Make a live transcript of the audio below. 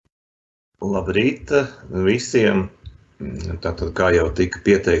Labrīt visiem! Tātad, kā jau tika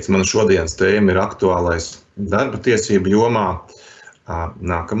pieteikts, mana šodienas tēma ir aktuālais darba tiesību jomā.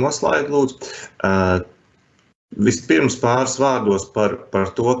 Nākamo slaidu, lūdzu. Vispirms pāris vārdos par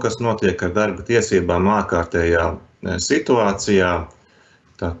to, kas notiek ar darba tiesībām ārkārtējā situācijā.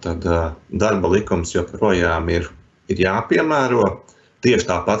 Tātad darba likums joprojām ir jāpiemēro tieši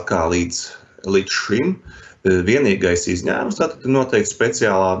tāpat kā līdz šim. Vienīgais izņēmums tātad noteikti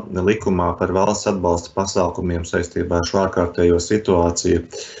speciālā likumā par valsts atbalsta pasākumiem saistībā ar šo ārkārtējo situāciju.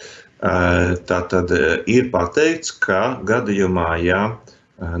 Tātad ir pateikts, ka gadījumā, ja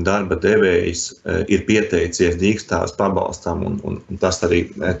darba devējs ir pieteicies dīkstāves pabalstam un tas arī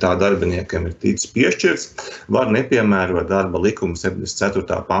tā darbiniekam ir ticis piešķirts, var nepiemērot darba likuma 74.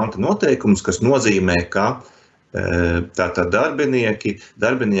 panta noteikumus, kas nozīmē, ka tātad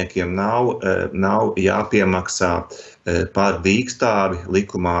darbiniekiem nav jāpiemaksā par dīkstāvi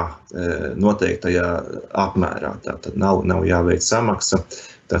likumā noteiktajā apmērā. Tātad nav jāveic samaksa,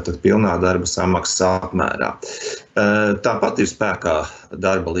 tātad pilnā darba samaksas apmērā. Tāpat ir spēkā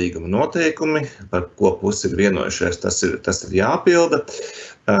darba līguma noteikumi, par ko pusi ir vienojušies, tas ir jāpilda.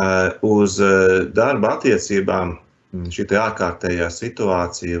 Uz darba attiecībām šī ārkārtējā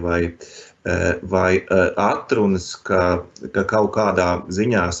situācija vai atrunas, ka kaut kādā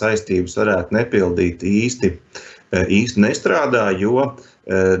ziņā saistības varētu nepildīt īsti nestrādā, jo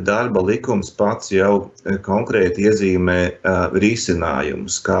darba likums pats jau konkrēti iezīmē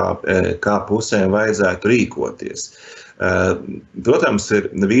risinājumus, kā pusēm vajadzētu rīkoties. Protams,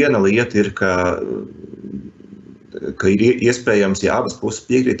 viena lieta ir, ka ir iespējams, ja abas puses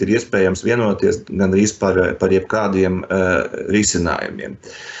piekrīt, ir iespējams vienoties gandrīz par jebkādiem risinājumiem.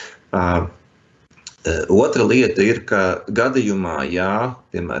 Otra lieta ir, ka gadījumā, ja,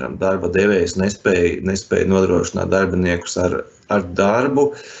 piemēram, darba devējs nespēja nodrošināt darbiniekus ar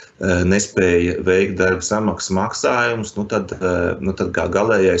darbu, nespēja veikt darba samaksas maksājumus, tad kā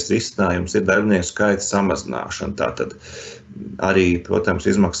galējais risinājums ir darbinieku skaita samazināšana. Tātad arī, protams,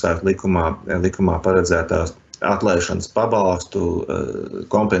 izmaksāt likumā paredzētās atlaišanas pabalstu,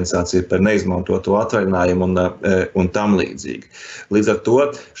 kompensāciju par neizmantoto atvaļinājumu un tam līdzīgi. Līdz ar to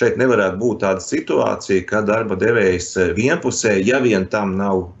šeit nevarētu būt tāda situācija, ka darba devējs vienpusēji, ja vien tam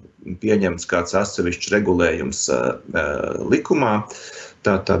nav pieņemts kāds atsevišķs regulējums likumā,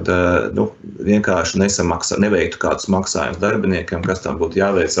 tad vienkārši neveiktu kādus maksājumus darbiniekiem, kas tam būtu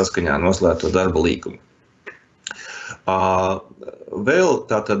jāveic saskaņā noslēgto darba līgumu. Vēl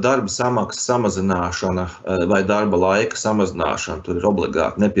tātad darba samaksas samazināšana vai darba laika samazināšana, tur ir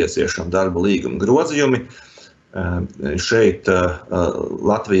obligāti nepieciešama darba līguma grozījumi. Šeit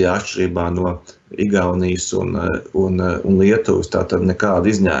Latvijā atšķirībā no Igaunijas un Lietuvas tātad nekāda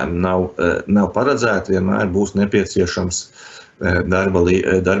izņēmuma nav paredzēta, vienmēr būs nepieciešams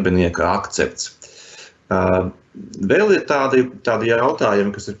darbinieka akcepts. Vēl ir tādi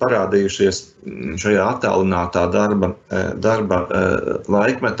jautājumi, kas ir parādījušies šajā attālinātā darba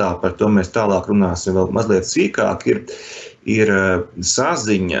laikmetā, par to mēs tālāk runāsim vēl mazliet sīkāk, ir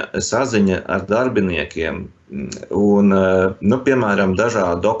saziņa ar darbiniekiem un, piemēram,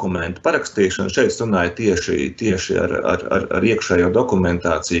 dažādu dokumentu parakstīšana. Šeit runāju tieši ar iekšējo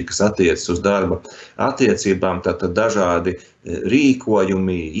dokumentāciju, kas attiecas uz darba attiecībām, tātad dažādi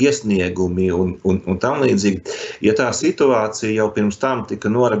rīkojumi, iesniegumi un tam līdzīgi. Ja tā situācija jau pirms tam tika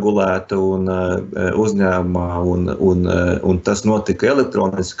noregulēta uzņēmumā un tas notika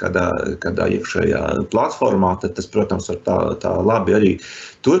elektroniski kādā iekšējā platformā, tad tas, protams, var tā labi arī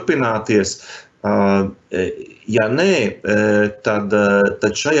turpināties. Ja nē, tad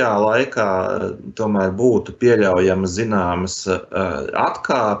šajā laikā tomēr būtu pieļaujamas zināmas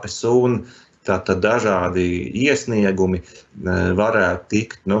atkāpes un tātad dažādi iesniegumi varētu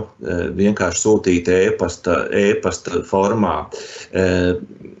tikt vienkārši sūtīti e-pasta formā.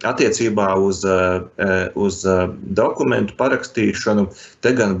 Attiecībā uz dokumentu parakstīšanu te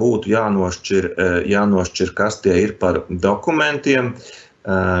gan būtu jānošķir, kas tie ir par dokumentiem,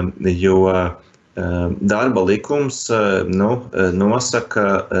 jo darba likums nosaka,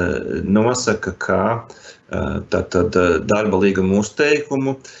 ka tātad darba līguma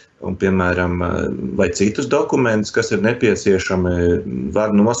uzteikumu un, piemēram, vai citus dokumentus, kas ir nepieciešami, var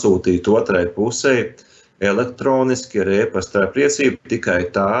nosūtīt otrai pusē elektroniski ar e-pasta apliecību tikai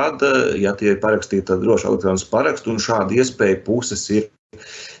tāda, ja tie ir parakstīti ar drošu elektronisku parakstu, un šāda iespēja puses ir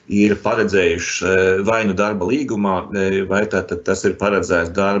paredzējuši vai nu darba līgumā, vai tātad tas ir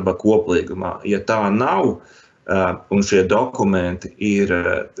paredzēts darba koplīgumā. Ja tā nav, un šie dokumenti ir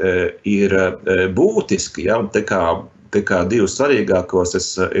būtiski, ja, un te kā divus svarīgākos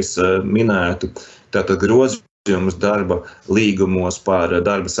es minētu, tātad grozījumi grozījumus darba līgumos par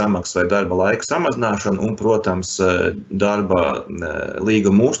darba samaksu vai darba laika samazināšanu un, protams, darba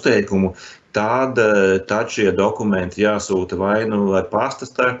līguma uzteikumu, tad šie dokumenti jāsūta vai nu ar pasta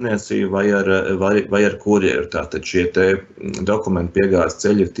starpniecību vai ar kurjeru. Tātad šie te dokumentu piegādes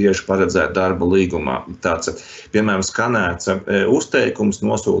ceļi ir tieši paredzēti darba līgumā. Tāds, piemēram, skanēts uzteikums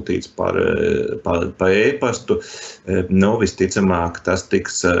nosūtīts pa e-pastu, visticamāk tas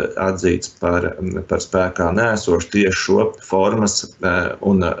tiks atzīts par spēkā nēsošu tieši šo formas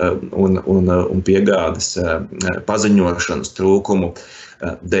un piegādes paziņošanas trūkumu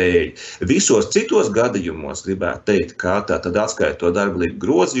dēļ. Visos citos gadījumos gribētu teikt, ka tātad atskaitot darba līguma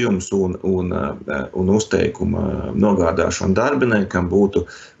grozījumus un uzteikuma nogādāšanu darbiniekam būtu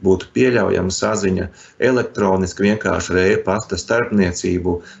pieļaujama saziņa elektroniski vienkārši ar e-pasta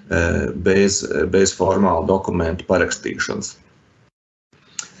starpniecību bez formāla dokumentu parakstīšanas.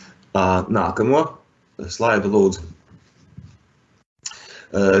 Nākamo slaidu lūdzu.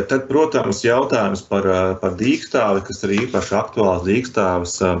 Tad, protams, jautājums par dīkstāvi, kas ir īpaši aktuāls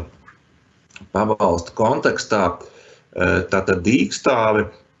dīkstāves pabalstu kontekstā. Tātad dīkstāve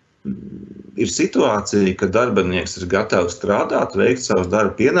ir situācija, ka darbinieks ir gatavs strādāt, veikt savus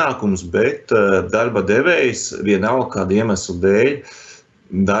darba pienākumus, bet darba devējs vienalga kādu iemeslu dēļ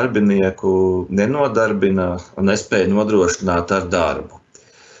darbinieku nenodarbina un nespēja nodrošināt ar darbu.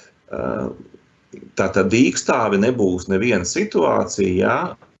 Tātad dīkstāve nebūs neviena situācija,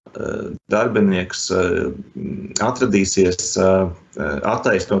 ja darbinieks atradīsies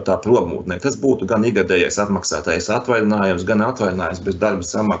attaisnotā prommūtnē. Tas būtu gan ikgadējais atmaksātais atvaļinājums, gan atvaļinājums bez darba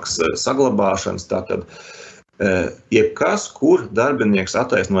samaksas saglabāšanas. Tātad jebkas, kur darbinieks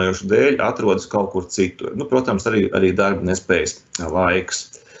attaisnojošu dēļ atrodas kaut kur citur. Protams, arī darba nespējas laiks.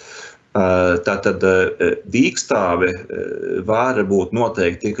 Tātad dīkstāve var būt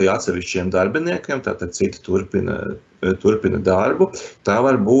noteikti tikai atsevišķiem darbiniekiem, tātad citi turpina darbu. Tā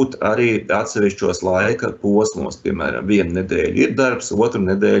var būt arī atsevišķos laika posmos, piemēram, vienu nedēļu ir darbs, otru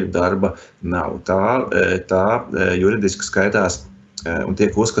nedēļu darba nav. Tā juridiski skaitās un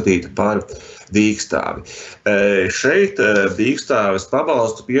tiek uzskatīta par dīkstāvi. Šeit dīkstāves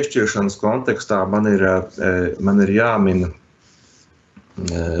pabalstu piešķiršanas kontekstā man ir jāmin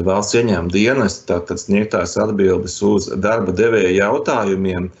valsts ieņēmuma dienesta tātad sniegtās atbildes uz darba devēja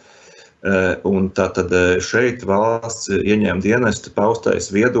jautājumiem, un tātad šeit valsts ieņēmuma dienesta paustais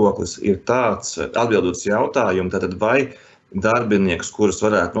viedoklis ir tāds, atbildot uz jautājumu, tātad vai darbinieks, kurus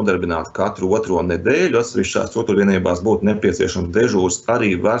varētu nodarbināt katru otro nedēļu, atsevišķās struktūrvienībās būtu nepieciešams dežūrs,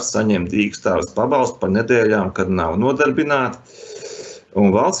 arī var saņemt dīkstāves pabalstu par nedēļām, kad nav nodarbināti. Un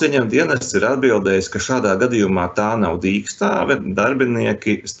valsts ieņēmuma dienests ir atbildējis, ka šādā gadījumā tā nav dīkstāve,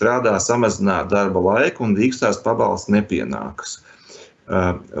 darbinieki strādā samazināt darba laiku un dīkstāves pabalsts nepienākas.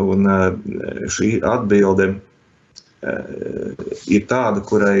 Un šī atbilde ir tāda,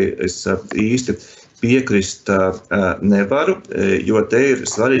 kurai es īsti piekrist nevaru, jo te ir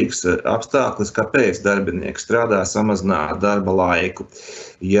svarīgs apstākļus, kāpēc darbinieks strādā samazināt darba laiku.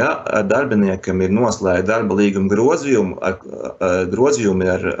 Ja darbiniekam ir noslēgta darba līguma grozījumi,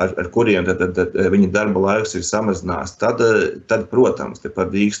 ar kuriem tad viņa darba laiks ir samazināts, tad, protams, te par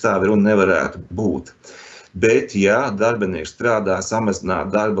dīkstāvi runa nevarētu būt. Bet, ja darbinieks strādā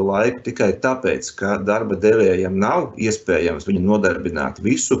samazināt darba laiku tikai tāpēc, ka darba devējiem nav iespējams viņu nodarbināt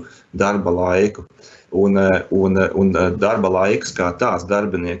visu darba laiku, un darba laiks kā tāds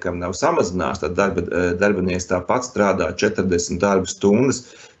darbiniekam nav samazināts, tad darbinieks tāpat strādā 40 darba stundas,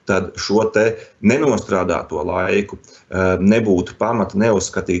 tad šo te nenostrādāto laiku nebūtu pamata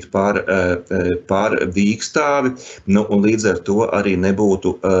neuzskatīt par dīkstāvi, un līdz ar to arī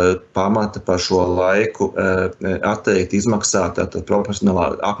nebūtu pamata par šo laiku atteikt izmaksāt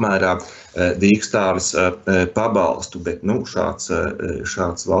proporcionālā apmērā dīkstāves pabalstu, bet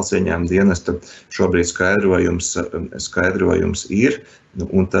šāds valsts ieņēmuma dienesta šobrīd skaidrojums ir,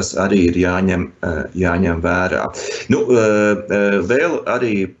 un tas arī ir jāņem vērā. Vēl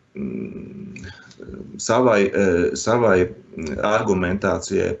arī savai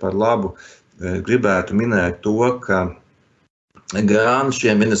argumentācijai par labu gribētu minēt to, ka gan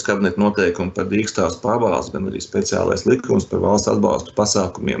šiem ministra kabineta noteikumi par dīkstāves pabalstu, gan arī speciālais likums par valsts atbalstu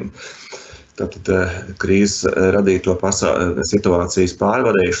pasākumiem, tātad krīzes radīto situācijas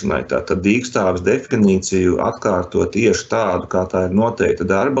pārvarēšanai, tātad dīkstāves definīciju atkārto tieši tādu, kā tā ir noteikta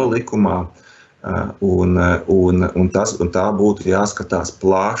darba likumā, un tā būtu jāskatās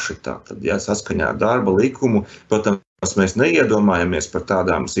plaši. Tātad, ja saskaņā ar darba likumu, protams, mēs neiedomājamies par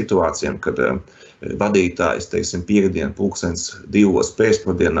tādām situācijām, kad vadītājs, teiksim, piekdien 2:00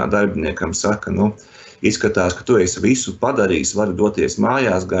 pēcpusdienā darbiniekam saka, izskatās, ka tu esi visu padarījis, vari doties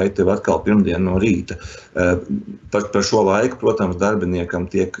mājās, gaida tev atkal pirmdien no rīta. Par šo laiku, protams, darbiniekam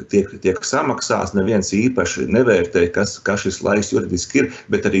tiek samaksās, neviens īpaši nevērtē, kas šis laiks juridiski ir,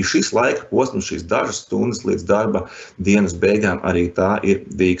 bet arī šis laika posms, šīs dažas stundas līdz darba dienas beigām, arī tā ir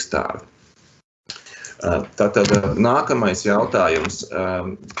dīkstāve. Tātad nākamais jautājums,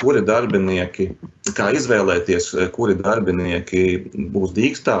 kuri darbinieki, kā izvēlēties, kuri darbinieki būs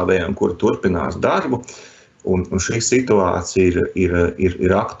dīkstāvē un kuri turpinās darbu, un šī situācija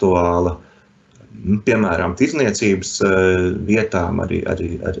ir aktuāla, piemēram, tirdzniecības vietām, arī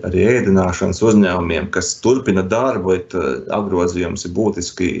ēdināšanas uzņēmumiem, kas turpina darbu, bet apgrozījums ir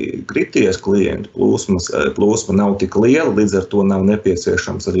būtiski krities, klientu plūsma nav tik liela, līdz ar to nav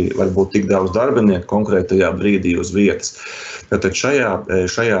nepieciešams arī varbūt tik daudz darbinieku konkrētajā brīdī uz vietas. Tātad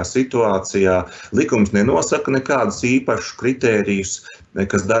šajā situācijā likums nenosaka nekādus īpašus kritērijus,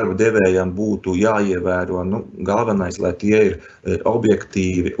 kas darba devējiem būtu jāievēro. Galvenais, lai tie ir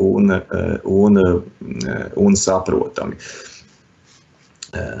objektīvi un saprotami.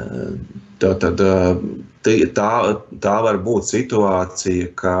 Tātad tā var būt situācija,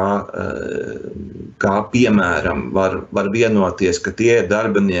 kā piemēram var vienoties, ka tie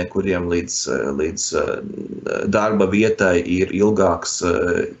darbinieki, kuriem līdz darba vietai ir ilgāks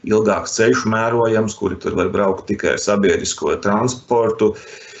ceļš mērojams, kuri tur var braukt tikai ar sabiedrisko transportu,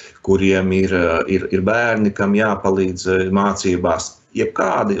 kuriem ir bērni, kam jāpalīdz mācībās.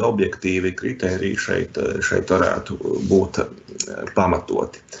 Jebkādi objektīvi kritēriji šeit varētu būt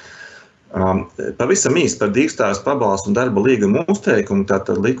pamatoti. Pavisam īsti par dīkstāves pabalstu un darba līguma uzteikumu.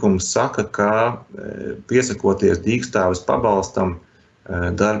 Tātad likums saka, ka piesakoties dīkstāves pabalstam,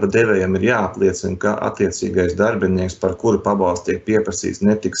 darba devējam ir jāapliecina, ka attiecīgais darbinieks, par kuru pabalsts tiek pieprasīts,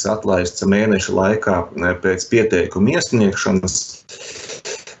 netiks atlaists mēneša laikā pēc pieteikuma iesniegšanas.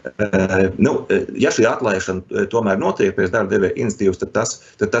 Ja šī atlaišana tomēr notiek pēc darba devēja iniciatīvas, tad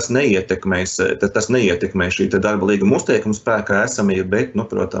tas neietekmē šī darba līguma uzteikuma spēkā esamību, bet,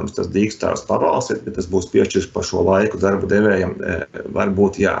 protams, tas dīkstāves pabalsts, bet tas būs piešķirts par šo laiku darba devējam, var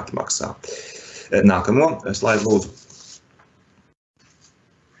būt jāatmaksā. Nākamo slaidu lūdzu.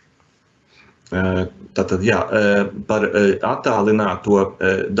 Tātad, par attālināto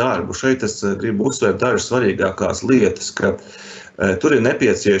darbu. Šeit es gribu uzsvērt dažas svarīgākās lietas, ka tur ir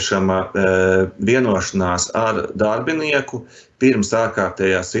nepieciešama vienošanās ar darbinieku pirms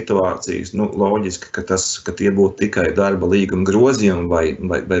ārkārtējās situācijas. Loģiski, ka tie būtu tikai darba līguma grozījumi vai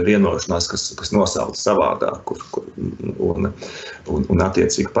vienošanās, kas nosauc savādāk un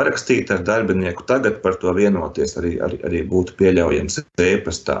attiecīgi parakstīt ar darbinieku. Tagad par to vienoties arī būtu pieļaujams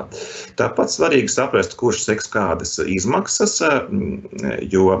e-pastā. Tāpat svarīgi saprast, kurš seks kādas izmaksas,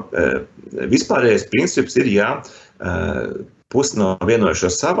 jo vispārējais princips ir, pusi no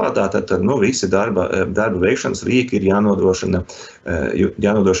vienojušos savādā, tad visi darba veikšanas rīki ir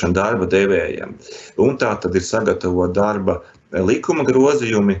jānodrošina darba devējiem. Un tā tad ir sagatavot darba likuma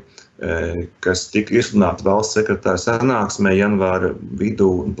grozījumi, kas tika izsludināti valsts sekretāra sanāksmē janvāra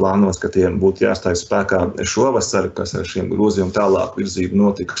vidū un plānos, ka tiem būtu jāstājas spēkā šovasar, kas ar šiem grozījumiem tālāk virzību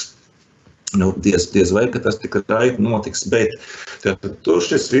notiks. Diez vai, ka tas tik raiti notiks, bet tur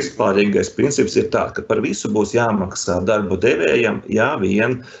šis vispārīgais princips ir tā, ka par visu būs jāmaksā darba devējam, ja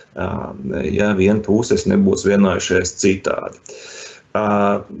vien puses nebūs vienojušies citādi.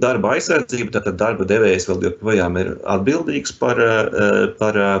 Darba aizsardzība, tātad darba devējs vēl joprojām ir atbildīgs par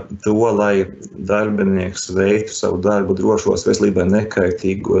to, lai darbinieks veiktu savu darbu drošos, veselībai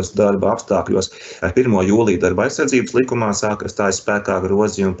nekaitīgos darba apstākļos. 1. jūlija darba aizsardzības likumā stājas spēkā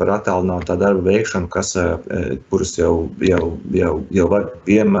grozījumi par attālinātā darba veikšanu, kurus jau var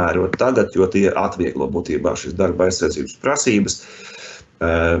piemērot tagad, jo tie atvieglo būtībā šīs darba aizsardzības prasības.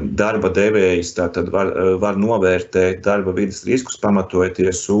 Darba devējs tātad var novērtēt darba vides riskus,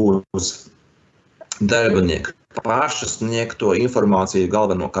 pamatojoties uz darbinieku paša sniegto informāciju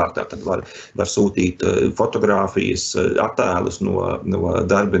galvenokārt. Tad var sūtīt fotogrāfijas, attēlus no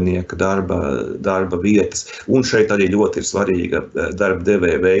darbinieka darba vietas. Un šeit arī ļoti ir svarīga darba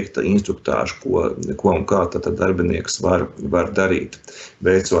devēja veikta instruktāža, ko un kā tad darbinieks var darīt,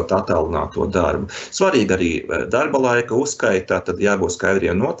 veicot attālināto darbu. Svarīgi arī darba laika uzskaitā, tad jābūt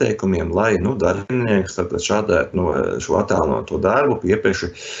skaidriem noteikumiem, lai darbinieks šādētu šo attālināto darbu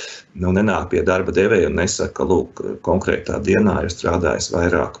piepieši nenāk pie darba devēja un nesaka, lūk, konkrētā dienā ir strādājis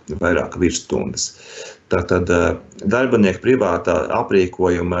vairāk virsstundas. Tātad darbinieku privātā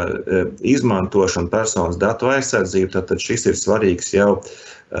aprīkojuma izmantošana, personas datu aizsardzība, tātad šis ir svarīgs jau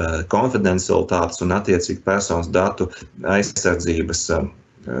konfidencialitātes un attiecīgi personas datu aizsardzības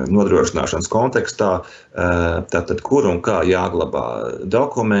nodrošināšanas kontekstā, tātad kur un kā jāglabā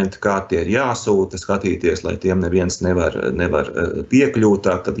dokumenti, kā tie ir jāsūta, skatīties, lai tiem neviens nevar piekļūt.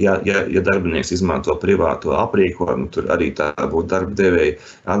 Tātad, ja darbinieks izmanto privāto aprīkojumu, tur arī tā būtu darba devēja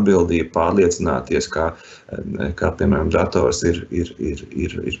atbildība pārliecināties, kā piemēram, dators ir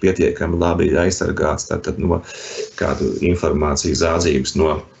pietiekami labi aizsargāts, tātad no kādu informācijas zādzības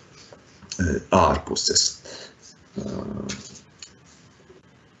no ārpuses.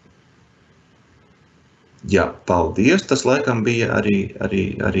 Jā, paldies. Tas laikam bija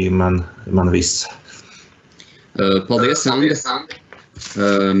arī man viss. Paldies, Sandra.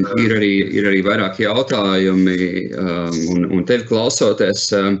 Ir arī vairāki jautājumi, un tevi klausoties,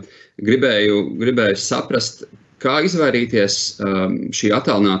 gribēju saprast, kā izvairīties šī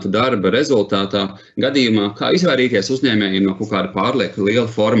attālināta darba rezultātā gadījumā, kā izvairīties uzņēmējiem no kaut kāda pārlieka liela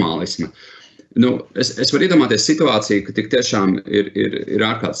formālisma. Es varu iedomāties situāciju, ka tik tiešām ir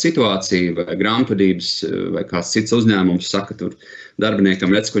ārkārtas situācija vai grāmatvedības vai kāds cits uzņēmums saka, tur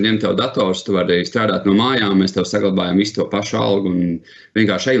darbiniekam redz, kur ņem tev dators, tu vari strādāt no mājām, mēs tev saglabājam visu to pašu algu un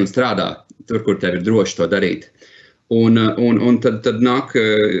vienkārši ej un strādā tur, kur tev ir droši to darīt. Un tad nāk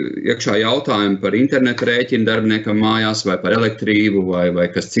iekšā jautājumi par internetu rēķinu darbiniekam mājās vai par elektrību vai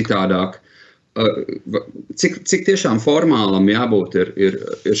kas citādāk. Cik tiešām formālam jābūt ir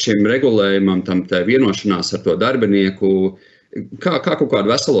šim regulējumam, tam tā vienošanās ar to darbinieku, kā kaut kādu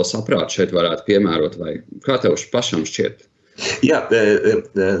veselo saprātu šeit varētu piemērot, vai kā tev pašam šķiet? Jā,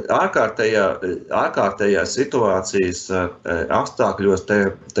 ārkārtējās situācijas apstākļos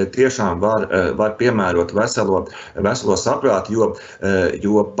te tiešām var piemērot veselo saprātu,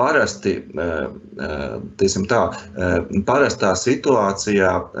 jo parasti, teiksim tā, parastā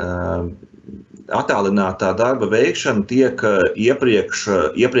situācijā attālinātā darba veikšana tiek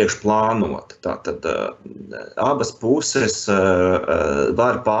iepriekš plānota. Tātad abas puses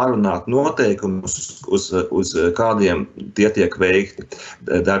var pārunāt noteikumus, uz kādiem tie tiek veikti,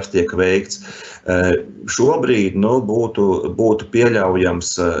 darbs tiek veikts. Šobrīd būtu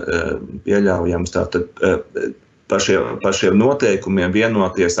pieļaujams tātad par šiem noteikumiem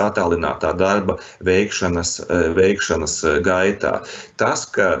vienoties attālinātā darba veikšanas gaitā. Tas,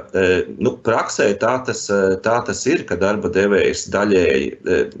 ka praksē tā tas ir, ka darba devējs daļēji,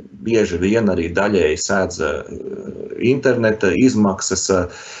 bieži vien arī daļēji sēdz interneta izmaksas,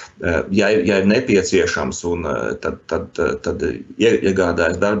 ja ir nepieciešams, un tad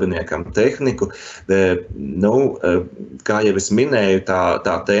iegādājas darbiniekam tehniku. Kā jau es minēju,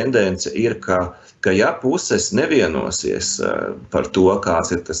 tā tendence ir, ka ja puses nevienosies par to, kāds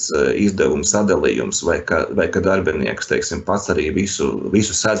ir tas izdevuma sadalījums, vai ka darbinieks, teiksim, pats arī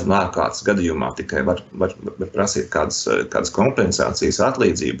visu sedz un ārkārtas gadījumā tikai var prasīt kādas kompensācijas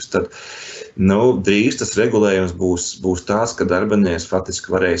atlīdzības, tad drīz tas regulējums būs tāds, ka darbinieks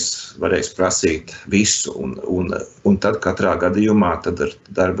faktiski varēs prasīt visu, un tad katrā gadījumā tad ar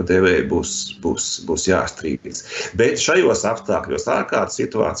darba devēju būs jāstrīdīs. Bet šajos apstākļos, ārkārtas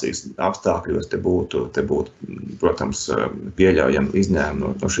situācijas apstākļos, te būtu, protams, pieļaujami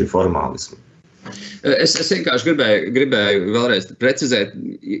izņēmumi no šī formālisma. Es vienkārši gribēju vēlreiz precizēt,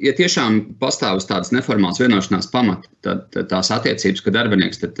 ja tiešām pastāv tādas neformālas vienošanās pamata, tad tās attiecības, ka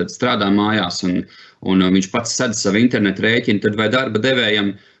darbinieks tad strādā mājās un viņš pats sedz savu internetu rēķinu, tad vai darba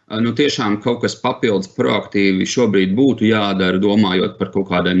devējam tiešām kaut kas papildus proaktīvi šobrīd būtu jādara, domājot par kaut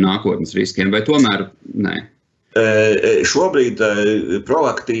kādiem nākotnes riskiem, vai tomēr nē? Šobrīd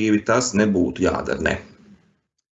proaktīvi tas nebūtu jādara, ne.